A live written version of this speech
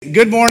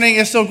good morning.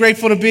 It's so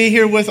grateful to be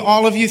here with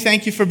all of you.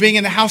 Thank you for being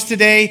in the house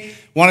today.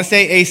 Want to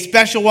say a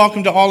special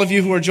welcome to all of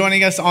you who are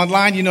joining us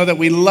online. You know that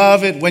we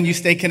love it when you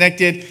stay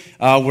connected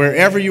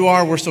wherever you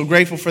are. We're so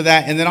grateful for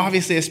that. And then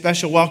obviously a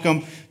special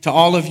welcome to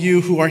all of you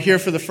who are here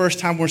for the first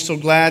time. We're so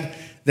glad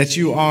that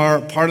you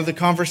are part of the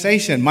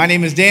conversation. My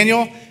name is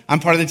Daniel. I'm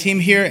part of the team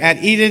here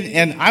at Eden,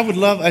 and I would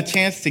love a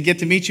chance to get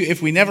to meet you.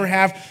 If we never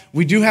have,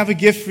 we do have a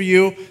gift for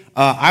you.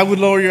 I would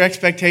lower your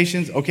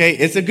expectations, okay?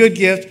 It's a good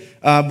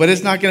gift, but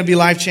it's not going to be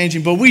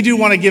life-changing. But we do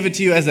want to give it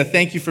to you as a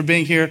thank you for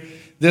being here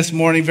this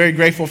morning. Very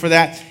grateful for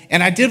that.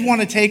 And I did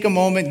want to take a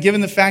moment,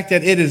 given the fact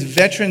that it is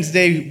Veterans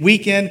Day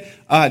weekend.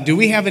 Do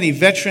we have any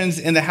veterans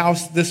in the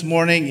house this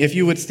morning? If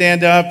you would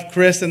stand up.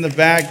 Chris in the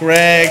back,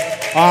 Greg,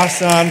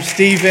 awesome.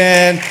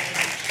 Stephen,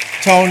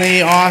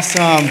 Tony,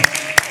 awesome.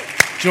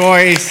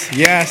 Joyce,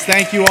 yes,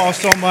 thank you all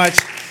so much.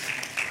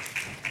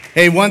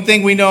 Hey, one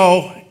thing we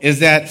know is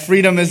that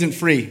freedom isn't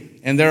free.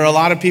 And there are a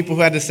lot of people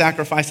who had to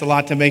sacrifice a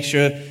lot to make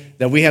sure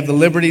that we have the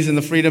liberties and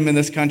the freedom in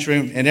this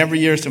country. And every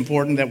year it's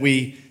important that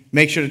we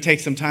make sure to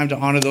take some time to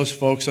honor those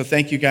folks. So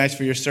thank you guys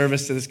for your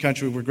service to this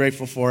country. We're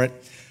grateful for it.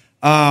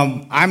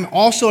 I'm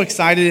also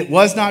excited. It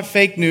was not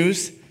fake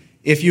news.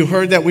 If you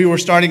heard that we were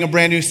starting a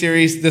brand new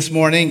series this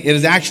morning, it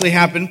has actually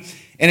happened.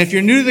 And if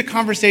you're new to the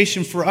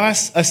conversation, for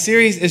us, a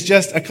series is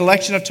just a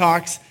collection of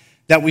talks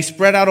that we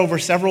spread out over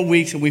several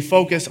weeks, and we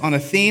focus on a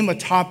theme, a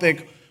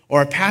topic,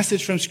 or a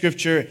passage from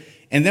Scripture,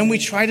 and then we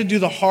try to do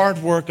the hard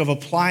work of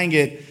applying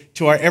it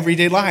to our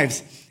everyday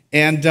lives.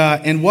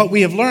 And what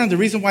we have learned, the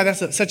reason why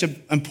that's such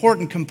an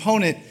important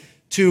component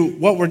to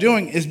what we're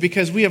doing is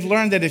because we have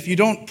learned that if you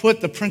don't put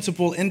the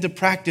principle into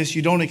practice,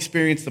 you don't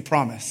experience the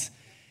promise.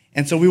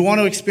 And so we want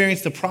to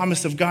experience the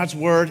promise of God's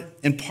word,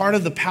 and part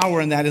of the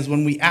power in that is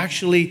when we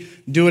actually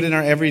do it in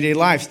our everyday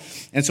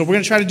lives. And so we're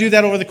going to try to do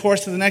that over the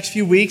course of the next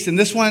few weeks. And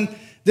this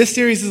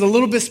series is a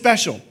little bit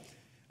special.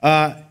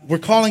 We're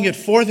calling it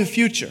For the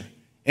Future.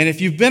 And if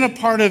you've been a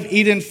part of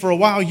Eden for a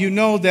while, you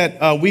know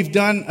that we've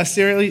done a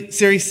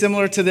series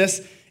similar to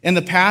this in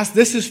the past.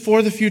 This is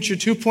For the Future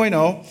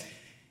 2.0.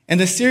 And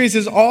the series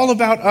is all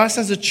about us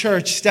as a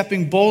church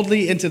stepping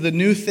boldly into the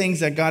new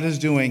things that God is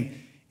doing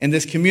in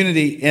this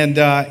community. And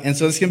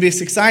so it's going to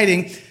be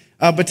exciting.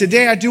 But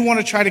today I do want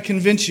to try to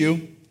convince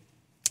you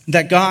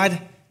that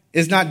God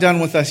is not done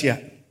with us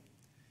yet.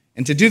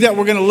 And to do that,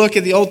 we're going to look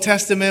at the Old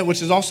Testament,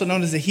 which is also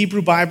known as the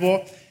Hebrew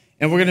Bible.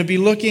 And we're going to be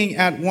looking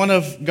at one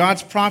of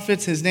God's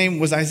prophets. His name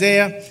was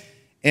Isaiah.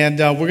 And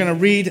we're going to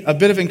read a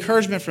bit of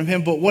encouragement from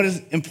him. But what is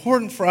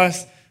important for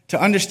us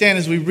to understand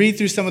as we read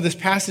through some of this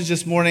passage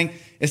this morning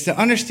is to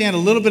understand a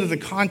little bit of the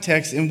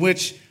context in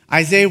which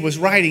Isaiah was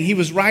writing. He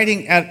was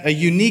writing at a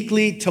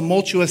uniquely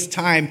tumultuous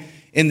time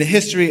in the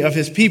history of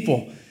his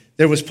people.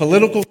 There was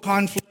political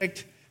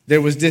conflict. There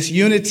was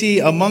disunity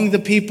among the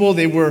people.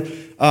 They were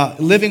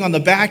living on the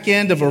back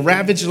end of a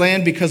ravaged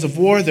land because of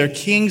war. Their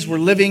kings were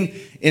living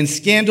in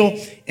scandal.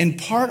 And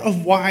part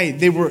of why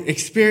they were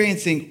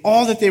experiencing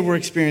all that they were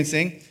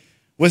experiencing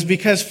was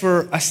because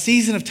for a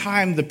season of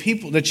time,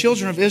 the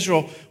children of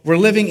Israel, were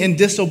living in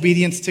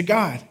disobedience to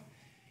God.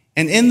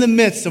 And in the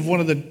midst of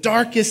one of the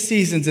darkest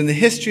seasons in the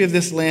history of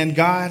this land,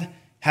 God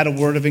had a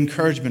word of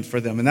encouragement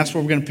for them. And that's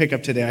what we're going to pick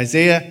up today.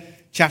 Isaiah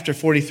chapter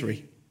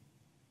 43.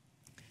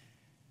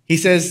 He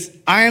says,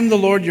 I am the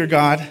Lord your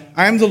God.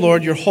 I am the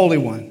Lord your Holy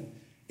One,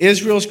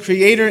 Israel's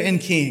creator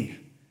and king.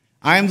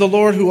 I am the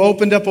Lord who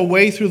opened up a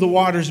way through the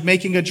waters,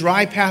 making a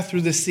dry path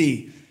through the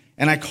sea.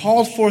 And I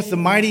called forth the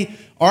mighty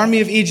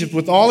army of Egypt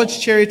with all its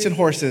chariots and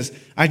horses.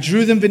 I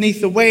drew them beneath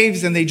the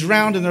waves, and they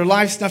drowned, and their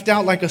lives snuffed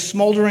out like a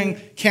smoldering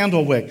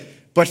candle wick.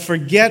 But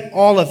forget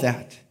all of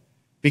that,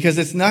 because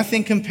it's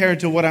nothing compared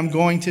to what I'm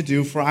going to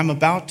do, for I'm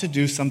about to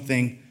do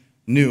something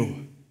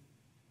new.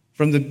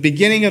 From the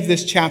beginning of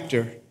this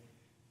chapter,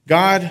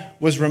 God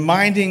was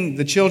reminding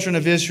the children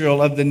of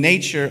Israel of the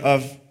nature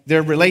of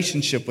their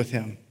relationship with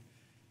him.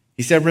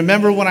 He said,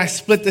 remember when I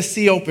split the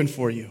sea open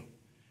for you.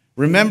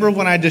 Remember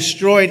when I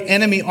destroyed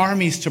enemy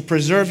armies to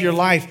preserve your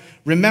life.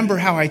 Remember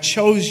how I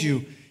chose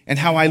you and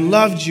how I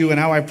loved you and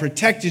how I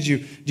protected you.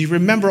 Do you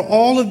remember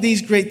all of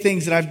these great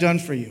things that I've done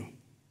for you?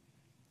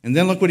 And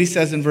then look what he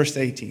says in verse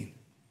 18.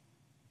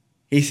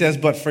 He says,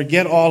 but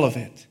forget all of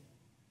it,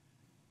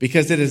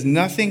 because it is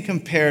nothing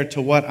compared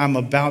to what I'm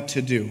about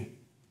to do.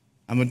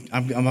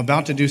 I'm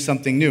about to do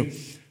something new,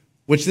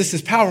 which this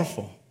is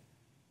powerful,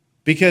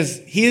 because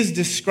he is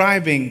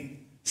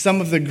describing some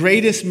of the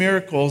greatest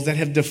miracles that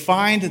have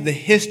defined the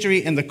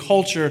history and the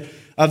culture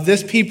of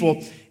this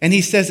people. And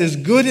he says, as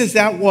good as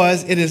that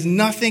was, it is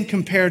nothing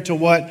compared to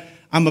what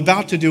I'm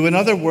about to do. In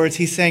other words,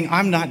 he's saying,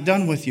 I'm not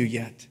done with you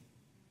yet.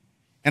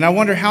 And I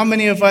wonder how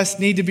many of us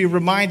need to be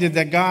reminded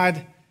that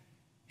God,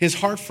 his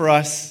heart for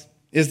us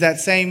is that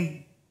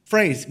same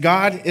phrase.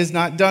 God is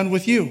not done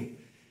with you.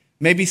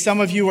 Maybe some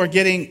of you are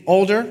getting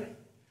older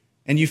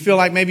and you feel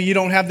like maybe you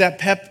don't have that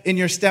pep in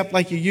your step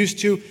like you used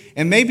to.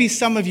 And maybe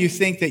some of you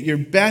think that your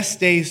best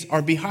days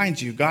are behind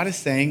you. God is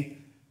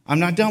saying, I'm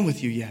not done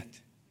with you yet.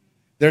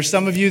 There are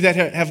some of you that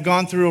have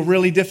gone through a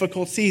really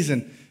difficult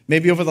season,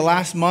 maybe over the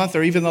last month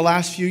or even the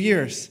last few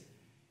years.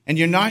 and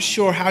you're not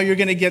sure how you're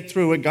going to get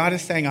through it, God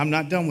is saying, I'm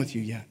not done with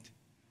you yet.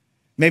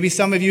 Maybe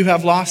some of you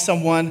have lost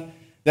someone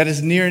that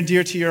is near and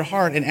dear to your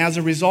heart, and as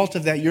a result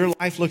of that, your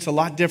life looks a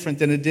lot different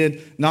than it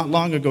did not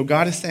long ago.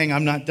 God is saying,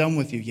 I'm not done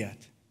with you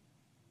yet.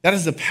 That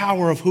is the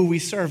power of who we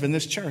serve in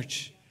this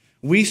church.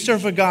 We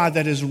serve a God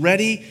that is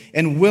ready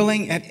and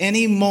willing at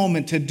any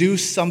moment to do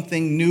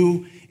something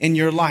new in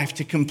your life,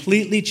 to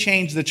completely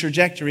change the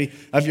trajectory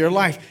of your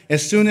life.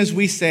 As soon as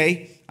we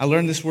say, I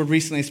learned this word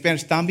recently in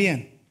Spanish,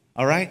 también,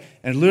 all right?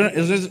 And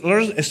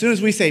as soon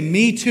as we say,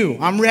 me too,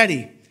 I'm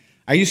ready.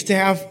 I used to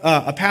have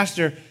a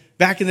pastor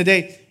back in the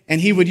day, and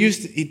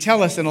he'd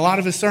tell us in a lot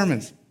of his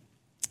sermons,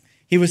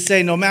 he would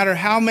say, no matter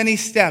how many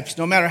steps,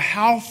 no matter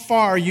how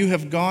far you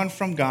have gone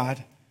from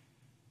God,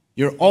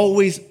 you're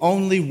always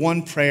only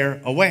one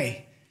prayer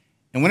away.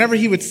 And whenever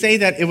he would say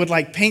that, it would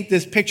like paint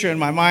this picture in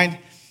my mind.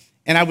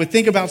 And I would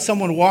think about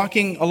someone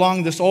walking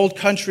along this old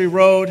country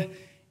road,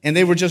 and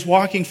they were just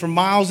walking for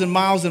miles and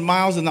miles and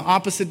miles in the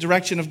opposite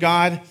direction of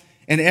God.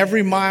 And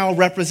every mile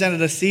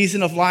represented a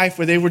season of life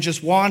where they were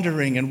just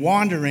wandering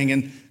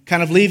and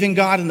kind of leaving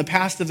God in the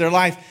past of their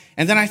life.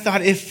 And then I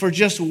thought, if for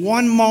just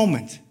one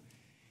moment,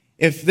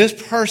 if this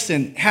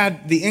person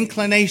had the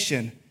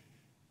inclination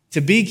to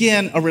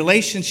begin a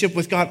relationship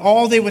with God,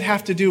 all they would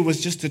have to do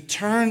was just to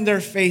turn their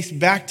face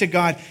back to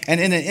God, and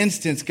in an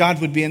instant,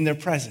 God would be in their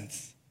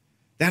presence.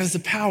 That is the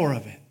power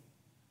of it.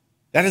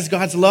 That is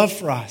God's love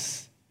for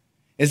us,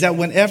 is that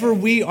whenever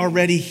we are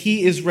ready,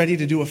 He is ready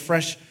to do a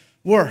fresh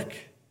work.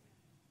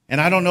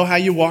 And I don't know how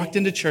you walked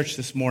into church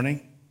this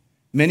morning.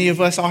 Many of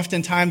us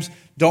oftentimes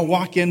don't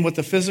walk in with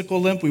a physical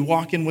limp. We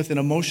walk in with an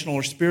emotional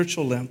or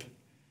spiritual limp.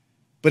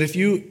 But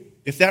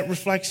if that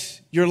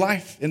reflects your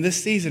life in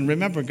this season,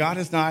 remember, God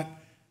is not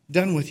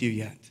done with you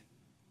yet.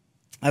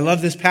 I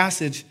love this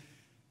passage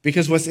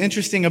because what's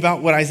interesting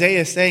about what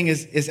Isaiah is saying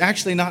is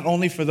actually not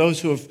only for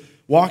those who have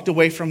walked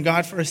away from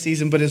God for a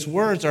season, but his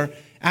words are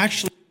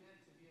actually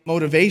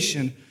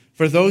motivation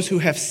for those who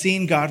have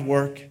seen God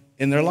work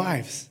in their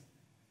lives.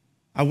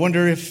 I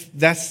wonder if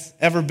that's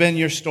ever been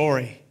your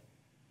story,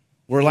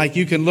 where like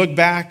you can look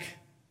back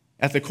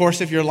at the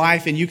course of your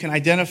life and you can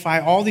identify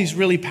all these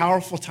really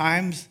powerful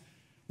times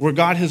where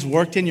God has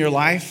worked in your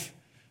life,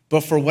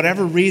 but for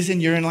whatever reason,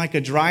 you're in like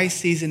a dry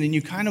season and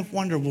you kind of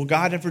wonder, will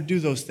God ever do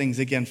those things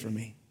again for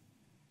me?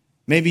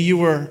 Maybe you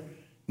were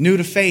new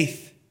to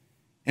faith,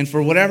 and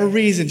for whatever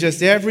reason,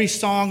 just every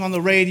song on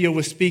the radio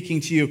was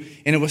speaking to you,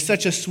 and it was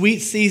such a sweet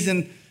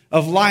season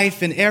of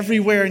life, and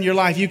everywhere in your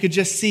life, you could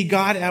just see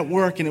God at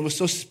work, and it was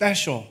so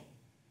special.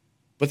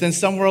 But then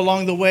somewhere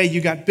along the way, you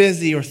got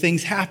busy or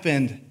things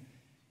happened,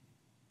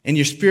 and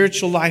your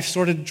spiritual life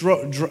sort of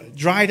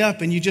dried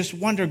up, and you just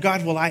wonder,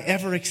 God, will I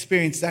ever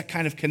experience that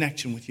kind of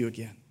connection with you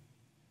again?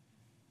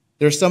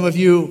 There are some of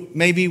you,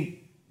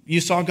 maybe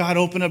you saw God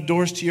open up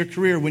doors to your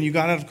career when you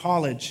got out of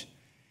college,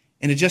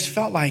 and it just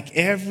felt like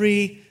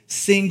every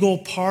single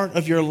part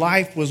of your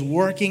life was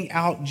working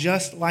out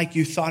just like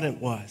you thought it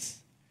was.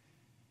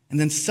 And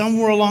then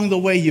somewhere along the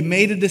way, you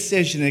made a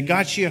decision, and it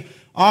got you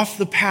off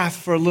the path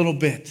for a little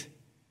bit.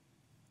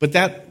 But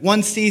that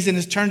one season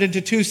has turned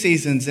into 2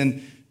 seasons,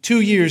 and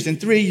 2 years, and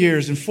 3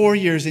 years, and 4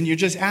 years, and you're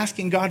just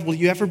asking God, will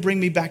you ever bring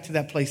me back to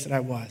that place that I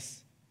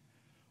was?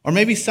 Or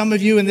maybe some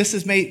of you, and this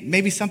is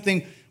maybe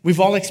something we've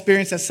all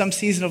experienced at some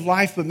season of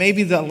life, but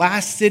maybe the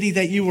last city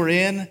that you were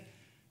in,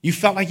 you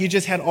felt like you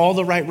just had all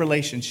the right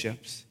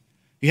relationships.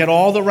 You had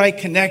all the right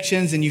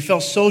connections, and you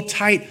felt so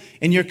tight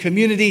in your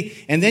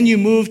community, and then you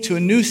moved to a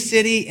new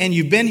city, and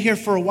you've been here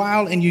for a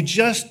while, and you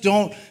just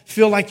don't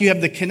feel like you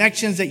have the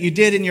connections that you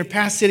did in your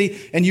past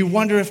city, and you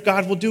wonder if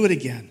God will do it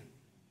again.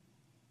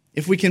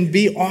 If we can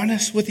be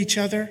honest with each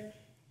other,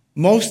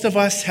 most of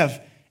us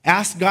have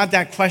asked God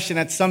that question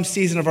at some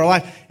season of our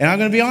life. And I'm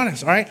going to be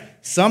honest, all right?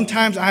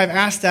 Sometimes I have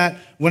asked that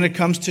when it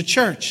comes to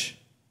church.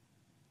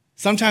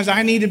 Sometimes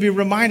I need to be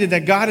reminded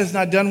that God is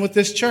not done with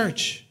this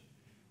church.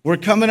 We're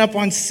coming up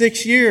on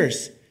 6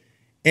 years.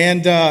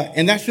 And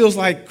that feels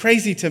like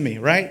crazy to me,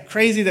 right?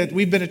 Crazy that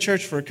we've been a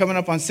church for coming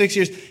up on 6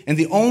 years. And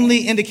the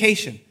only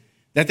indication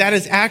that that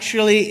is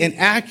actually an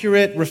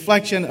accurate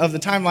reflection of the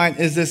timeline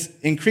is this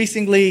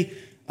increasingly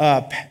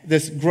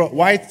this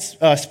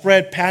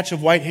spread patch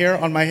of white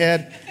hair on my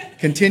head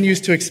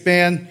continues to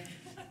expand.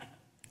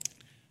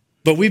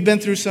 But we've been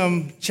through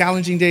some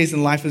challenging days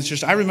in life as a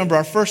church. I remember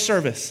our first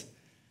service.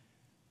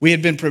 We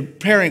had been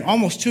preparing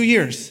almost 2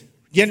 years,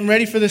 getting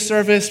ready for the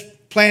service,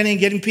 planning,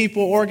 getting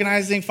people,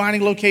 organizing,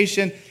 finding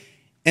location.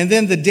 And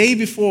then the day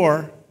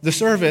before the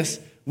service,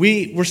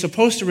 we were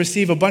supposed to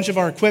receive a bunch of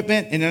our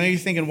equipment. And I know you're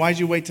thinking, why'd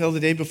you wait till the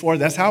day before?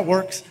 That's how it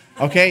works.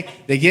 Okay,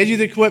 they give you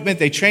the equipment,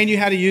 they train you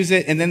how to use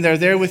it, and then they're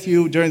there with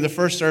you during the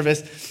first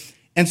service.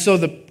 And so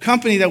the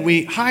company that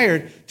we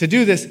hired to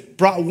do this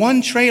brought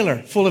 1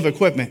 trailer full of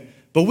equipment,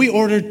 but we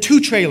ordered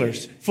 2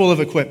 trailers full of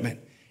equipment.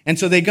 And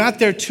so they got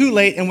there too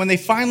late, and when they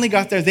finally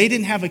got there, they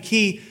didn't have a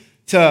key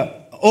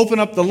to open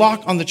up the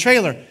lock on the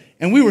trailer.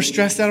 And we were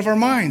stressed out of our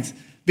minds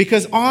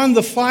because on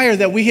the flyer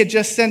that we had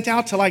just sent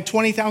out to like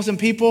 20,000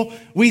 people,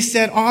 we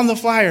said on the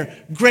flyer,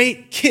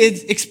 great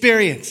kids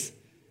experience.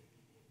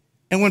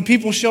 And when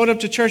people showed up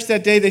to church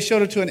that day, they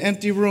showed up to an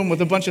empty room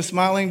with a bunch of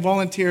smiling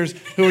volunteers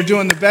who were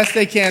doing the best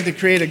they can to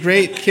create a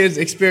great kids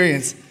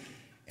experience.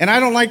 And I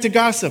don't like to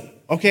gossip,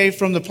 okay,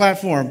 from the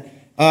platform,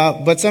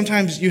 but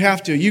sometimes you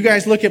have to. You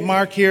guys look at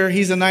Mark here.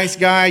 He's a nice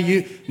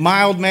guy,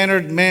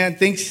 mild-mannered man,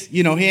 thinks,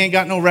 he ain't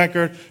got no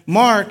record.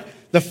 Mark,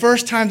 the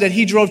first time that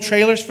he drove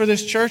trailers for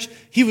this church,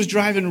 he was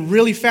driving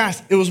really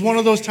fast. It was one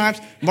of those times,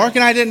 Mark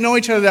and I didn't know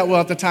each other that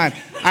well at the time.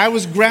 I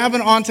was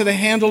grabbing onto the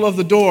handle of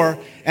the door,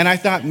 and I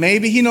thought,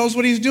 maybe he knows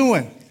what he's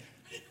doing.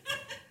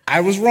 I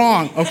was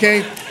wrong,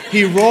 okay?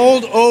 He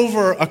rolled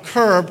over a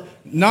curb,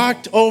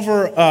 knocked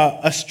over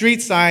a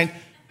street sign,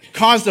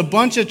 caused a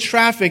bunch of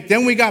traffic.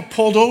 Then we got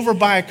pulled over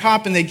by a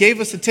cop, and they gave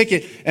us a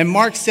ticket, and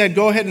Mark said,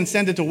 go ahead and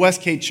send it to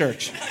Westgate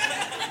Church.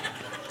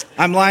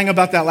 I'm lying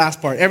about that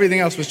last part. Everything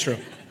else was true.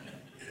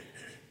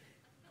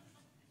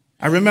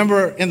 I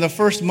remember in the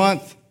first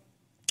month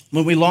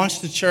when we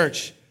launched the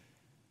church,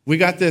 we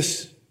got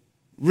this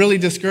really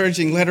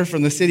discouraging letter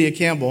from the city of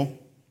Campbell,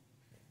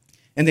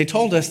 and they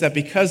told us that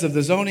because of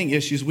the zoning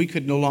issues, we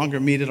could no longer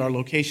meet at our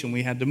location.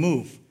 We had to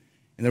move,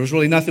 and there was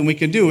really nothing we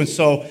could do. And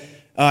so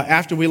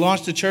after we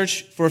launched the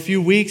church for a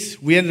few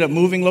weeks, we ended up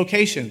moving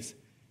locations.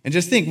 And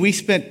just think, we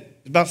spent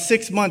about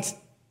 6 months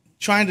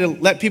trying to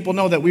let people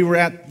know that we were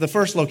at the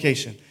first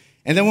location.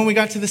 And then when we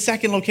got to the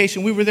second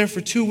location, we were there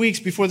for 2 weeks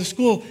before the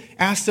school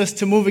asked us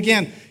to move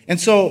again. And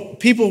so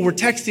people were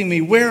texting me,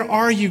 where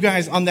are you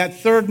guys on that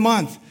third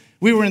month?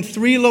 We were in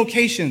 3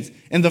 locations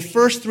in the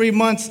first 3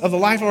 months of the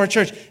life of our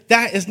church.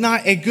 That is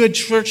not a good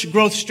church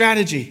growth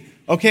strategy,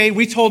 okay?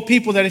 We told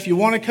people that if you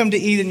want to come to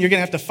Eden, you're going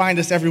to have to find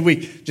us every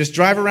week. Just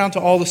drive around to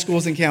all the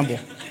schools in Campbell,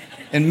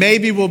 and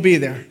maybe we'll be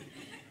there.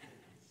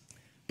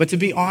 But to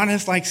be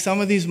honest,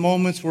 some of these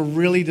moments were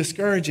really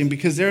discouraging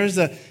because there is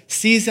a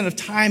season of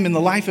time in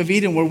the life of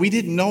Eden where we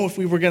didn't know if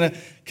we were going to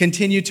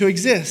continue to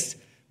exist.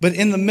 But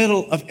in the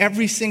middle of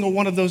every single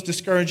one of those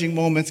discouraging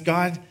moments,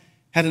 God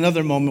had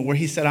another moment where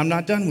he said, I'm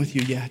not done with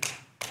you yet.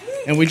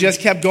 And we just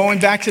kept going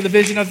back to the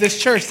vision of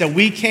this church, that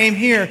we came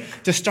here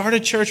to start a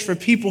church for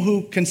people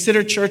who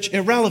consider church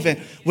irrelevant,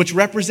 which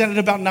represented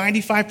about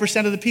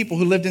 95% of the people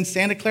who lived in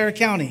Santa Clara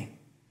County.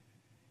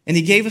 And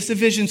he gave us a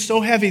vision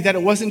so heavy that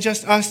it wasn't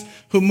just us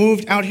who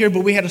moved out here,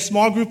 but we had a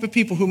small group of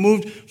people who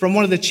moved from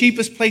one of the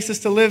cheapest places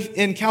to live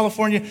in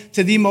California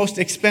to the most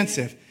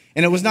expensive.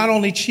 And it was not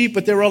only cheap,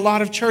 but there were a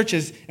lot of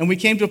churches. And we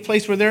came to a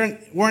place where there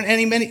weren't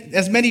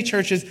as many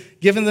churches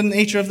given the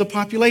nature of the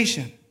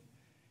population.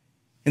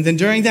 And then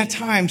during that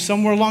time,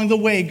 somewhere along the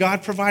way,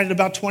 God provided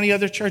about 20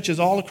 other churches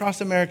all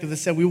across America that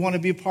said, we want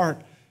to be a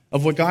part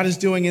of what God is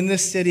doing in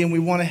this city, and we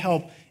want to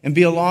help and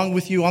be along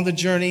with you on the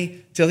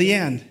journey till the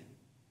end.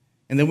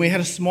 And then we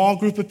had a small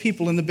group of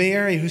people in the Bay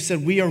Area who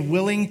said, we are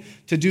willing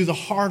to do the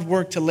hard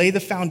work to lay the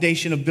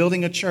foundation of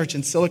building a church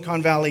in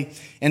Silicon Valley.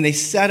 And they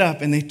set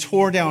up and they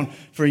tore down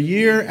for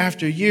year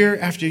after year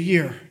after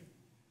year.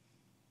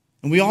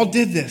 And we all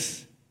did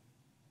this,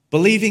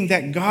 believing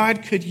that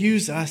God could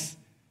use us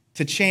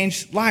to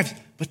change lives.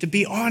 But to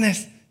be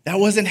honest, that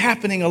wasn't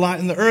happening a lot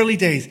in the early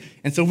days.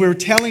 And so we were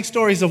telling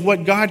stories of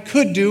what God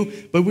could do,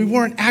 but we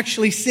weren't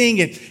actually seeing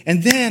it.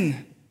 And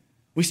then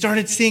we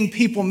started seeing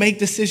people make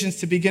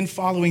decisions to begin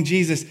following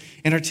Jesus,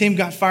 and our team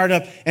got fired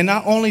up. And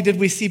not only did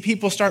we see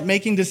people start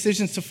making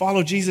decisions to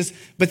follow Jesus,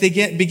 but they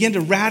begin to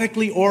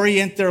radically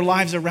orient their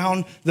lives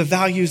around the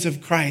values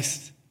of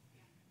Christ.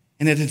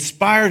 And it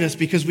inspired us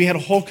because we had a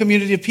whole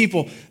community of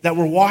people that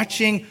were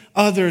watching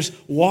others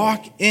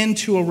walk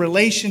into a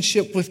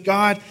relationship with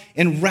God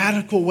in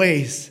radical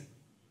ways.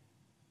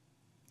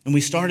 And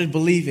we started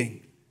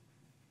believing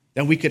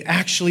that we could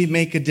actually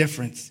make a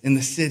difference in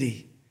the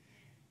city.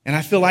 And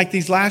I feel like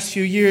these last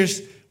few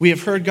years, we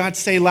have heard God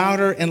say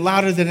louder and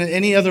louder than at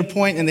any other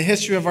point in the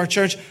history of our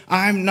church,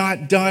 I'm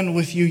not done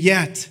with you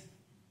yet.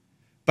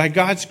 By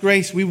God's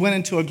grace, we went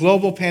into a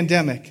global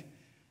pandemic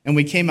and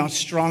we came out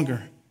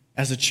stronger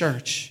as a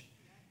church.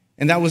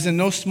 And that was in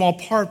no small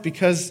part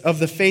because of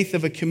the faith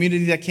of a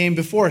community that came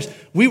before us.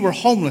 We were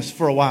homeless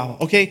for a while,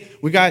 okay?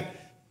 We got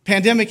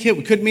pandemic hit.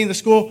 We couldn't meet in the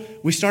school.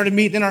 We started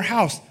meeting in our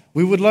house.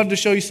 We would love to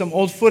show you some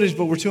old footage,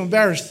 but we're too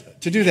embarrassed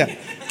to do that.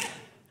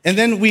 And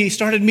then we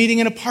started meeting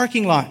in a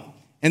parking lot.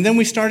 And then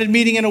we started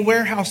meeting in a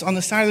warehouse on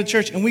the side of the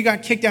church, and we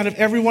got kicked out of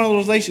every one of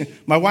those locations.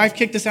 My wife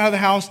kicked us out of the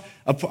house,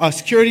 a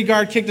security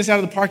guard kicked us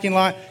out of the parking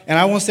lot, and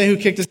I won't say who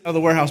kicked us out of the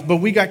warehouse, but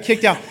we got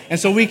kicked out. And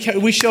so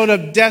we showed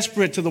up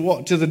desperate to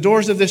the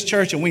doors of this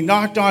church, and we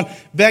knocked on,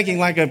 begging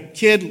like a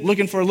kid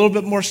looking for a little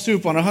bit more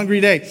soup on a hungry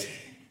day.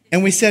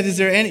 And we said,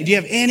 do you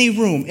have any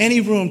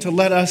room to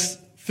let us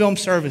film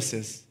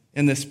services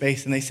in this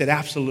space? And they said,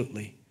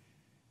 absolutely.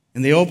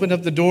 And they opened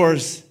up the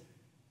doors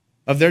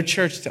of their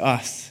church to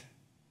us.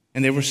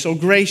 And they were so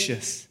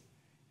gracious.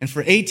 And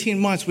for 18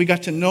 months, we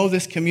got to know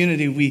this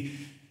community. We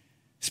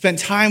spent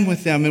time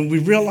with them, and we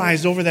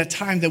realized over that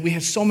time that we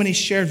had so many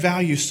shared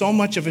values, so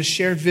much of a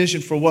shared vision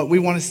for what we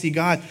want to see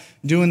God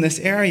do in this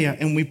area.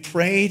 And we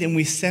prayed, and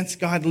we sensed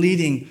God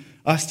leading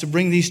us to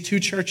bring these two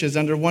churches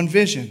under one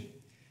vision.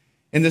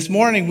 And this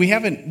morning, we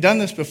haven't done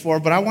this before,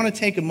 but I want to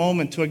take a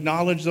moment to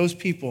acknowledge those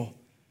people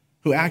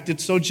who acted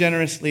so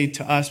generously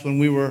to us when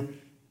we were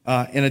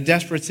in a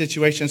desperate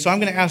situation. So I'm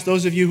going to ask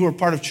those of you who are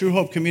part of True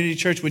Hope Community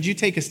Church, would you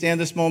take a stand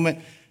this moment?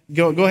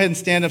 Go ahead and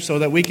stand up so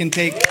that we can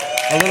take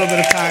a little bit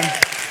of time.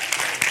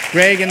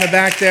 Greg in the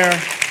back there.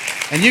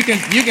 And you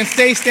can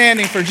stay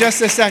standing for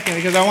just a second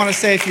because I want to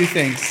say a few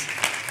things.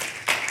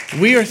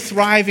 We are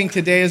thriving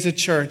today as a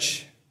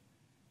church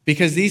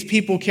because these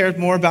people cared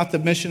more about the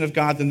mission of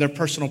God than their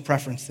personal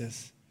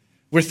preferences.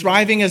 We're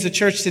thriving as a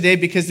church today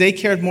because they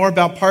cared more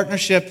about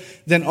partnership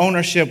than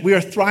ownership. We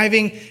are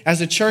thriving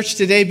as a church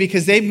today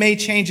because they've made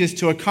changes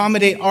to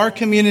accommodate our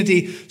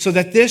community so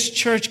that this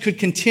church could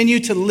continue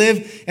to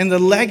live in the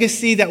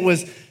legacy that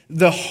was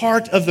the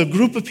heart of the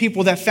group of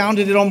people that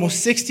founded it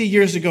almost 60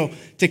 years ago,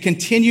 to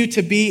continue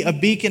to be a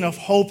beacon of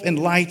hope and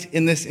light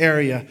in this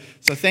area.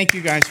 So thank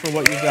you guys for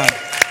what you've done.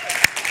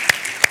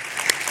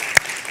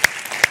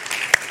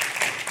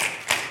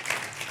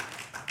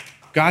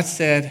 God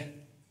said,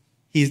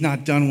 He's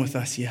not done with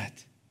us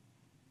yet.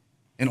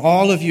 And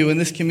all of you in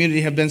this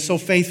community have been so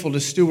faithful to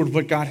steward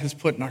what God has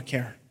put in our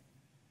care.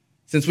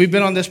 Since we've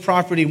been on this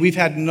property, we've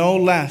had no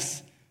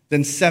less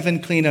than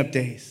 7 cleanup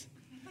days.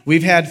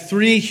 We've had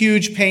 3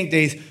 huge paint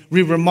days.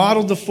 We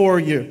remodeled the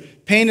foyer,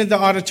 painted the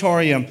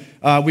auditorium.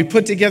 We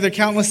put together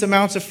countless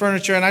amounts of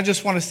furniture. And I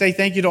just want to say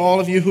thank you to all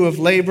of you who have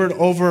labored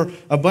over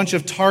a bunch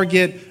of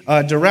Target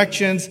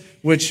directions,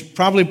 which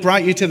probably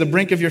brought you to the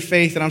brink of your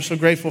faith. And I'm so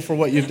grateful for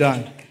what you've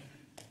done.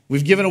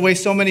 We've given away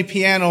so many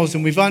pianos,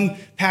 and we've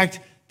unpacked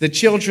the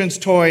children's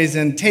toys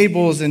and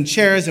tables and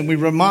chairs, and we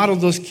remodeled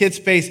those kids'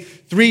 space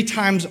 3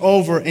 times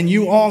over, and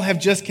you all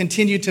have just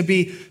continued to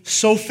be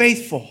so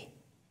faithful.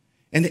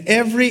 And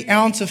every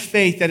ounce of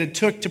faith that it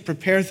took to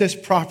prepare this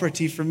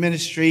property for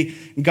ministry,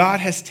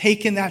 God has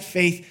taken that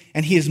faith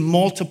and He has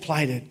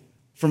multiplied it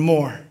for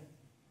more.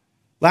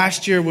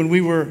 Last year, when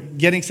we were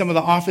getting some of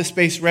the office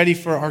space ready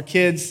for our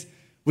kids,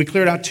 we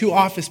cleared out 2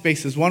 office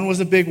spaces. One was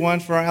a big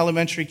one for our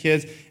elementary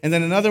kids, and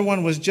then another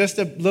one was just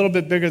a little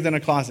bit bigger than a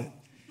closet.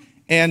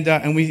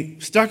 And we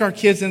stuck our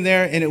kids in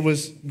there, and it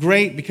was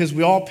great because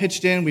we all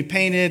pitched in, we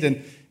painted,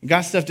 and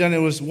got stuff done. It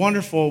was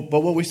wonderful,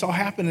 but what we saw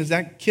happen is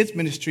that kids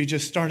ministry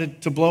just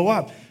started to blow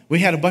up. We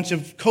had a bunch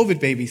of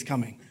COVID babies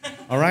coming,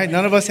 all right?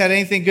 None of us had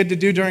anything good to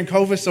do during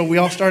COVID, so we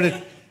all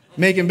started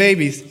making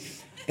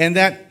babies. And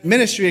that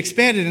ministry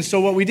expanded, and so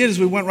what we did is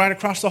we went right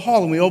across the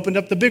hall, and we opened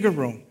up the bigger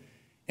room.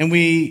 And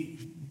we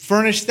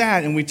furnished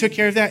that, and we took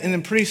care of that, and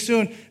then pretty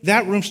soon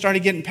that room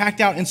started getting packed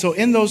out. And so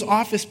in those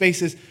office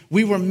spaces,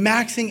 we were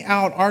maxing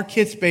out our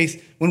kid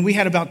space when we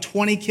had about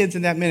 20 kids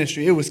in that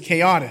ministry. It was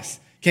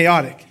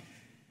chaotic.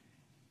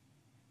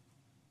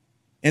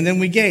 And then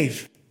we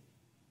gave,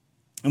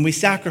 and we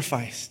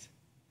sacrificed.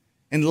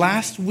 And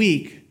last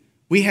week,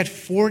 we had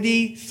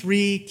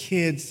 43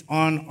 kids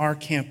on our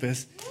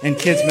campus in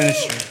kids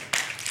ministry.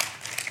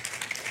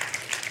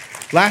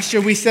 Last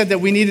year, we said that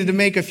we needed to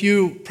make a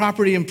few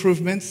property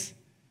improvements.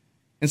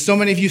 And so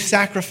many of you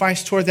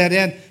sacrificed toward that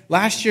end.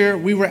 Last year,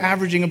 we were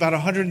averaging about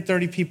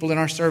 130 people in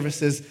our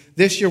services.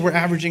 This year, we're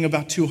averaging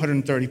about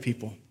 230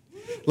 people.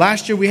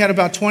 Last year, we had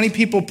about 20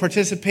 people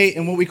participate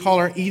in what we call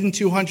our Eden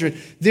 200.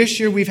 This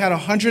year, we've had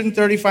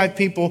 135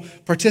 people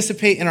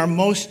participate in our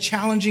most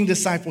challenging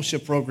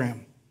discipleship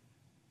program.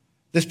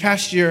 This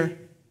past year,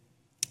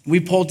 we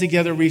pulled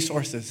together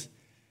resources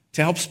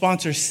to help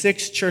sponsor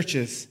 6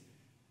 churches,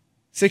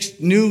 6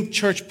 new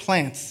church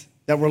plants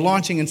that we're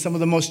launching in some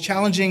of the most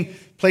challenging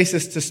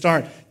places to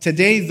start.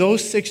 Today,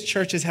 those 6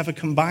 churches have a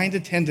combined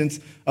attendance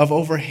of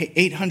over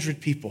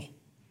 800 people.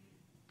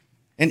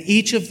 And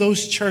each of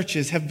those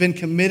churches have been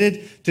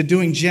committed to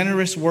doing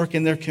generous work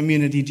in their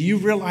community. Do you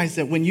realize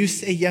that when you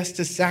say yes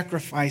to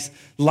sacrifice,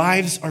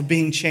 lives are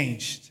being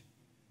changed?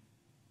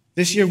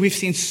 This year, we've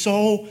seen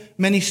so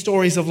many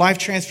stories of life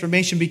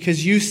transformation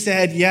because you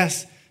said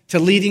yes to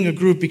leading a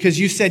group, because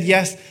you said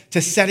yes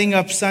to setting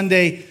up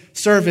Sunday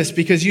service,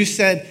 because you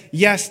said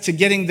yes to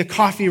getting the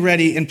coffee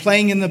ready and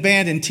playing in the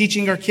band and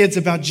teaching our kids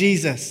about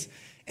Jesus.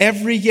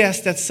 Every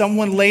yes that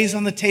someone lays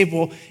on the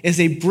table is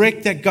a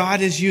brick that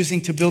God is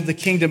using to build the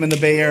kingdom in the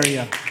Bay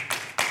Area.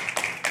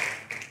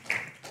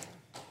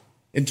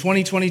 In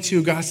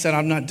 2022, God said,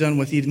 I'm not done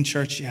with Eden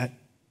Church yet.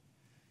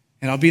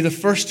 And I'll be the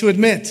first to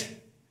admit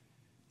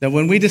that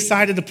when we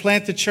decided to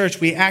plant the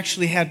church, we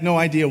actually had no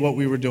idea what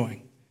we were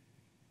doing.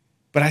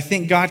 But I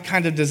think God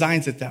kind of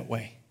designs it that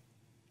way.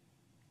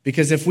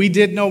 Because if we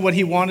did know what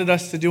He wanted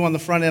us to do on the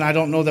front end, I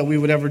don't know that we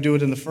would ever do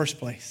it in the first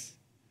place.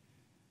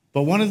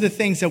 But one of the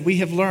things that we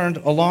have learned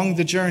along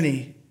the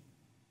journey,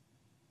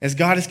 as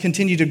God has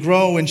continued to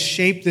grow and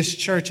shape this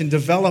church and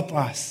develop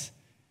us,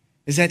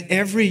 is that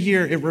every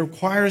year it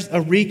requires a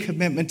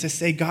recommitment to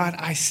say, God,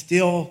 I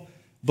still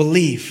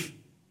believe.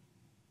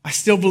 I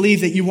still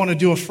believe that you want to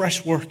do a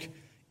fresh work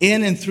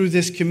in and through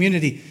this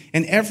community.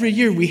 And every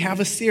year we have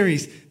a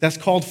series that's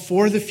called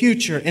For the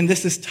Future, and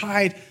this is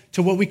tied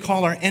to what we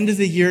call our end of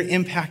the year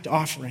impact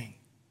offering.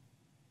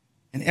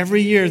 And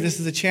every year this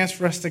is a chance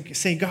for us to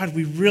say, God,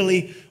 we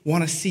really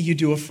want to see you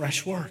do a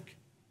fresh work.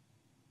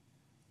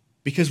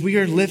 Because we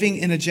are living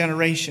in a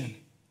generation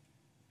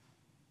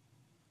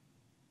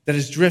that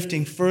is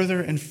drifting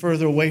further and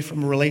further away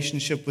from a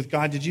relationship with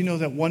God. Did you know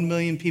that 1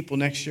 million people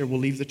next year will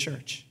leave the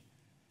church?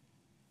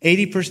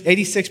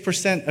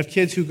 86% of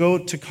kids who go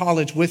to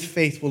college with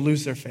faith will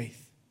lose their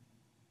faith.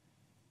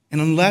 And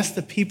unless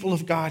the people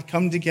of God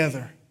come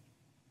together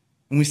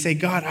and we say,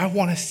 God, I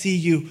want to see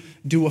you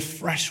do a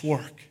fresh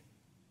work,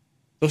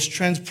 those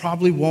trends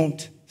probably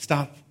won't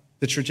stop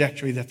the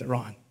trajectory that they're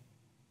on.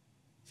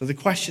 So the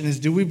question is,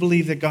 do we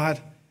believe that God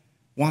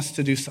wants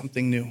to do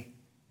something new?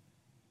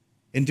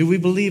 And do we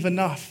believe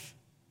enough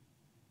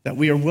that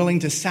we are willing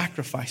to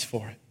sacrifice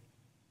for it?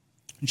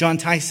 John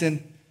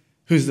Tyson,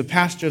 who's the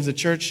pastor of the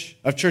church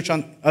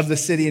of the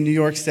city in New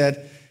York,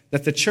 said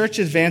that the church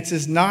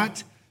advances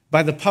not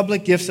by the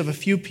public gifts of a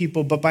few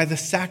people, but by the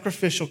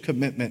sacrificial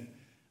commitment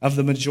of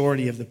the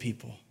majority of the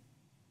people.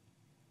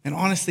 And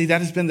honestly,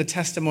 that has been the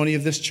testimony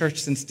of this church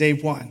since day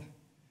one.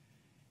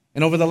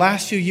 And over the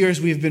last few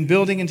years, we have been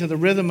building into the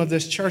rhythm of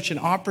this church an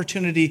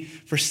opportunity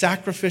for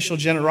sacrificial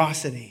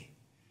generosity.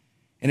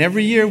 And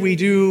every year we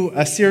do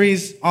a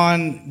series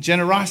on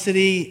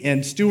generosity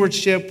and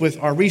stewardship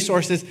with our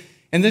resources.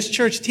 And this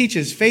church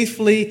teaches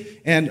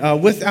faithfully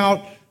and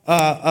without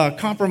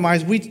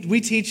compromise.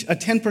 We teach a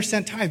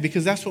 10% tithe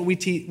because that's what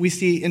we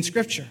see in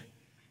Scripture.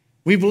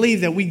 We believe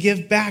that we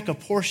give back a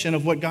portion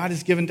of what God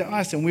has given to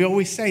us. And we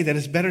always say that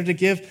it's better to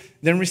give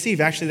than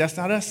receive. Actually, that's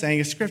not us saying,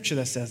 it's Scripture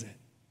that says it.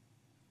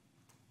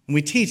 And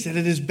we teach that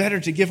it is better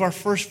to give our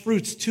first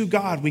fruits to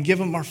God. We give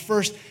him our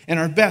first and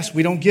our best.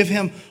 We don't give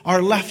him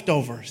our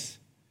leftovers.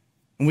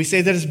 And we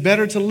say that it's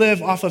better to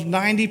live off of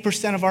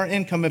 90% of our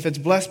income if it's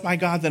blessed by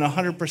God than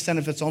 100%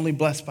 if it's only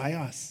blessed by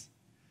us.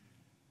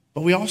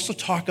 But we also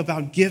talk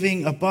about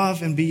giving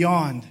above and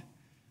beyond,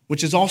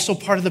 which is also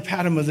part of the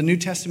pattern of the New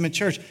Testament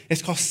church.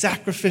 It's called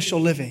sacrificial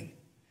living.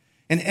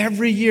 And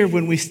every year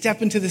when we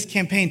step into this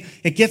campaign,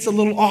 it gets a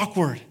little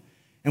awkward.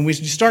 And we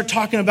start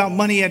talking about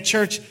money at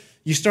church,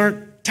 you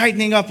start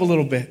tightening up a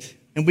little bit.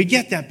 And we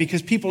get that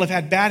because people have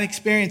had bad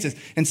experiences.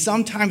 And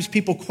sometimes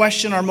people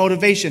question our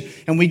motivation.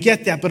 And we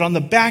get that. But on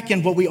the back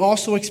end, what we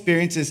also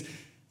experience is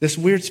this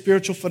weird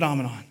spiritual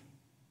phenomenon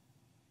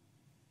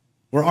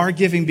where our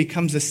giving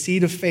becomes a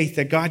seed of faith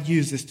that God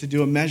uses to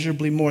do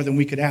immeasurably more than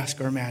we could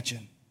ask or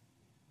imagine.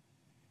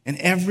 And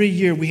every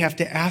year we have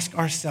to ask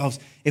ourselves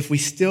if we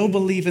still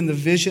believe in the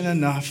vision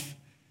enough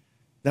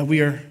that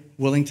we are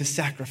willing to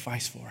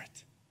sacrifice for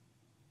it.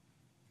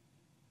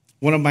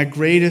 One of my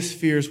greatest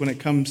fears when it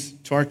comes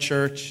to our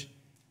church,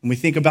 when we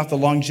think about the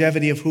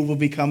longevity of who will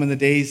become in the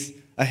days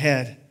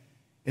ahead,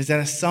 is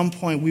that at some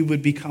point we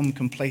would become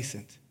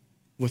complacent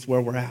with where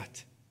we're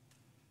at.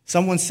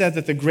 Someone said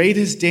that the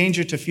greatest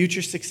danger to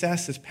future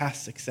success is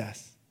past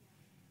success.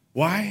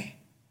 Why?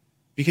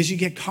 Because you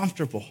get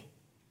comfortable.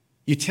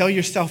 You tell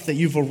yourself that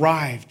you've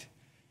arrived,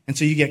 and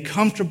so you get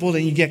comfortable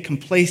and you get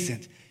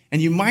complacent.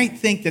 And you might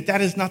think that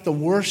that is not the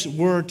worst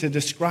word to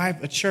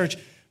describe a church,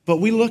 but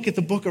we look at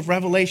the book of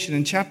Revelation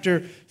in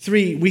chapter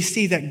 3, we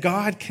see that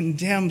God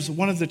condemns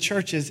one of the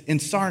churches in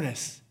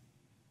Sardis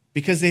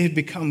because they had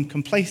become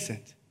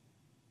complacent.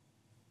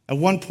 At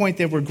one point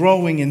they were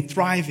growing and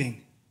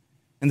thriving,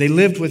 and they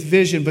lived with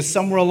vision, but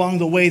somewhere along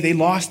the way they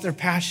lost their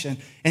passion,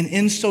 and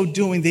in so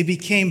doing they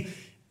became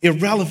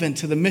irrelevant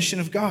to the mission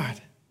of God.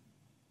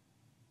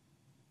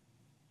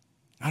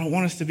 I don't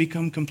want us to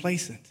become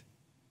complacent.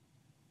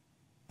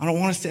 I don't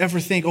want us to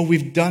ever think, oh,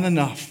 we've done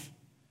enough.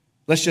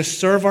 Let's just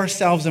serve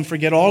ourselves and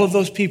forget all of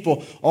those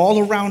people all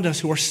around us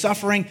who are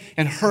suffering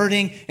and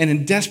hurting and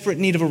in desperate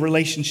need of a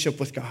relationship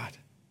with God.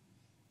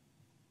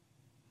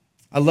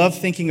 I love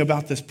thinking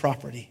about this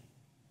property.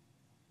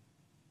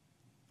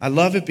 I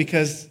love it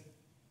because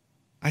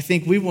I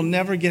think we will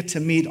never get to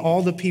meet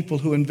all the people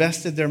who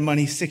invested their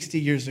money 60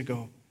 years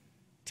ago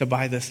to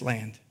buy this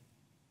land.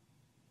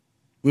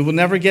 We will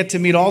never get to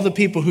meet all the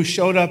people who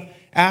showed up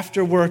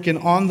after work and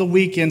on the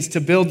weekends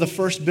to build the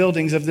first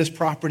buildings of this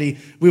property.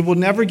 We will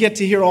never get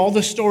to hear all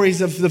the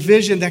stories of the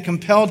vision that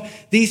compelled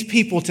these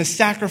people to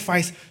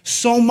sacrifice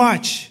so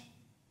much.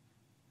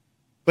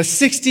 But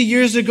 60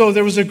 years ago,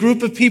 there was a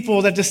group of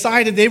people that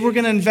decided they were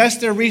going to invest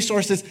their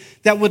resources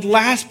that would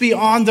last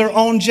beyond their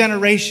own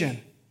generation,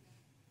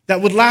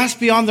 that would last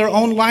beyond their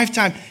own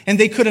lifetime. And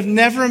they could have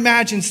never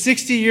imagined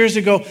 60 years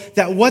ago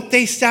that what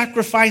they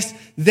sacrificed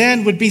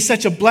then would be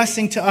such a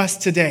blessing to us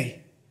today.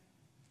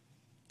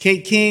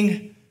 Kate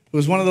King, who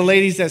was one of the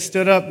ladies that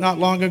stood up not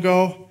long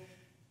ago,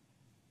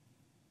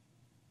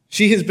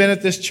 she has been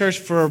at this church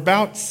for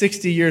about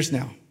 60 years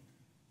now.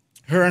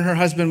 Her and her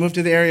husband moved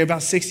to the area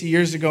about 60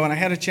 years ago, and I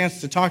had a chance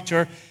to talk to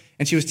her,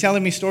 and she was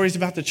telling me stories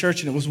about the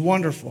church, and it was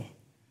wonderful.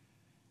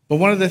 But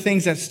one of the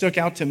things that stood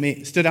out to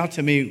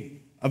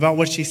me about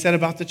what she said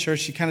about the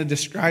church, she kind of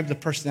described the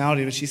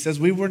personality of it. She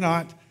says, we were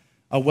not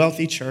a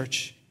wealthy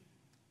church,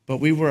 but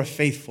we were a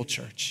faithful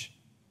church.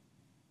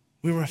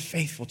 We were a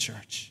faithful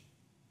church.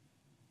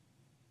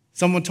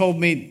 Someone told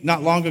me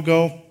not long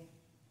ago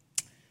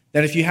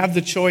that if you have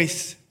the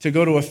choice to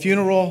go to a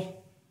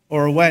funeral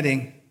or a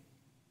wedding,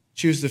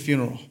 choose the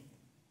funeral.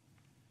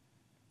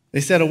 They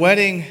said a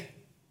wedding,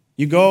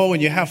 you go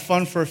and you have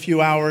fun for a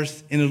few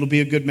hours and it'll be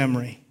a good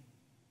memory.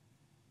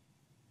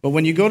 But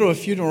when you go to a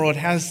funeral, it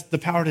has the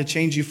power to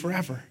change you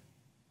forever.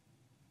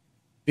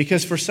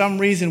 Because for some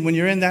reason, when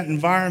you're in that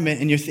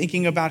environment and you're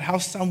thinking about how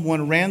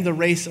someone ran the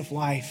race of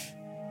life,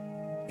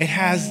 it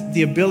has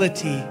the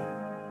ability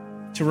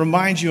to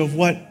remind you of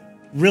what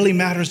really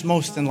matters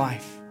most in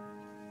life.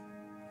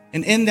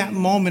 And in that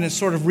moment, it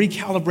sort of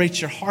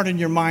recalibrates your heart and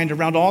your mind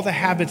around all the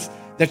habits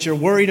that you're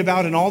worried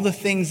about and all the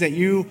things that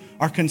you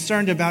are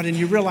concerned about. And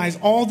you realize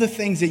all the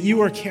things that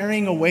you are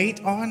carrying a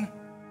weight on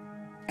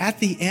at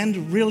the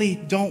end really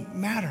don't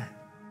matter.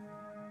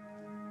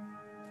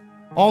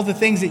 All the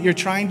things that you're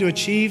trying to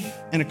achieve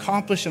and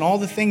accomplish and all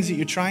the things that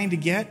you're trying to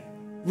get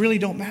really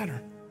don't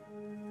matter.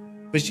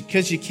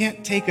 Because you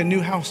can't take a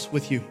new house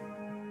with you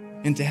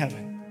into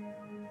heaven.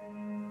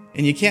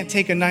 And you can't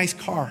take a nice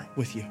car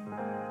with you.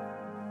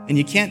 And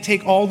you can't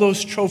take all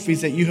those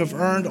trophies that you have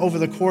earned over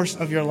the course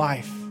of your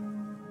life.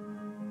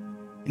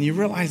 And you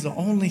realize the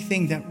only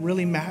thing that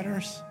really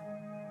matters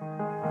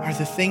are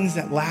the things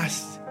that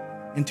last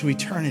into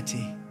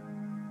eternity.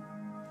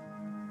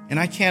 And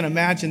I can't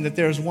imagine that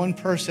there's one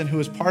person who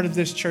was part of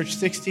this church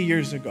 60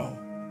 years ago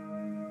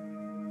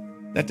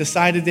that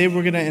decided they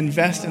were going to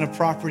invest in a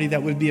property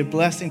that would be a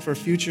blessing for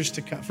futures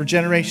to come, for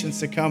generations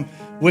to come,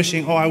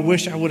 wishing, I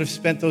wish I would have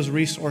spent those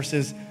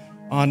resources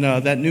on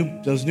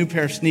those new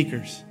pair of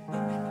sneakers.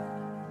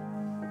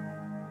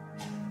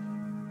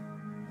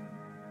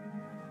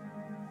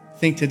 I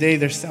think today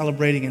they're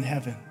celebrating in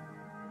heaven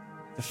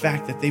the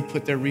fact that they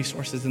put their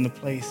resources in the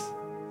place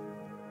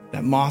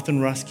that moth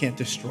and rust can't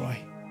destroy.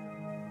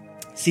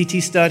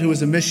 C.T. Studd, who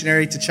was a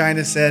missionary to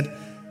China, said,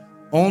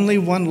 "Only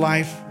one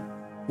life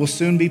will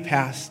soon be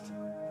passed,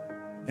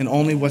 and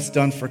only what's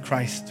done for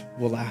Christ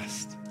will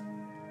last."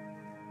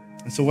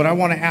 And so what I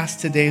want to ask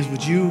today is,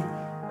 would you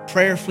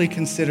prayerfully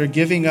consider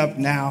giving up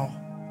now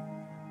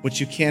what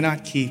you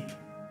cannot keep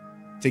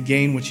to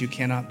gain what you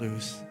cannot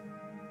lose?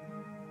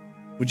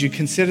 Would you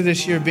consider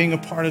this year being a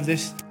part of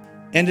this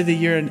end of the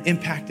year an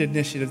impact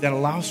initiative that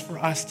allows for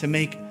us to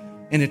make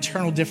an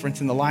eternal difference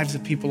in the lives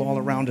of people all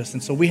around us?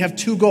 And so we have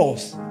two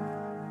goals.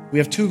 We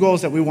have two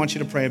goals that we want you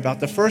to pray about.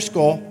 The first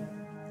goal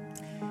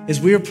is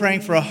we are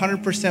praying for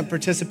 100%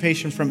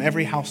 participation from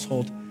every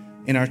household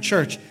in our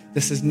church.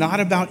 This is not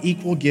about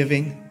equal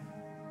giving.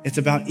 It's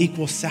about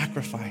equal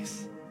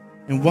sacrifice.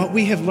 And what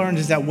we have learned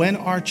is that when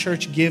our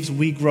church gives,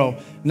 we grow,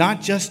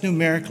 not just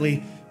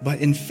numerically, but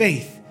in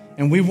faith.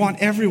 And we want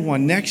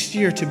everyone next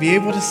year to be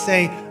able to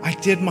say, I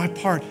did my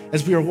part.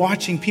 As we are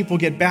watching people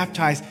get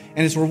baptized,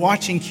 and as we're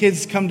watching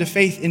kids come to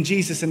faith in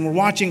Jesus, and we're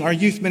watching our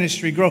youth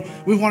ministry grow,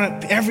 we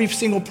want every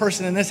single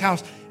person in this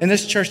house, in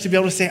this church, to be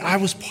able to say, I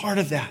was part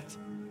of that.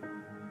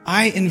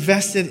 I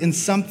invested in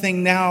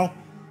something now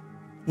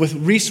with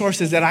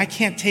resources that I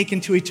can't take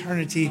into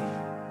eternity,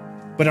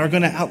 but are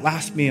going to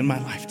outlast me in my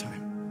lifetime.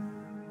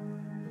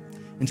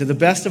 And to the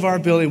best of our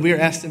ability, we are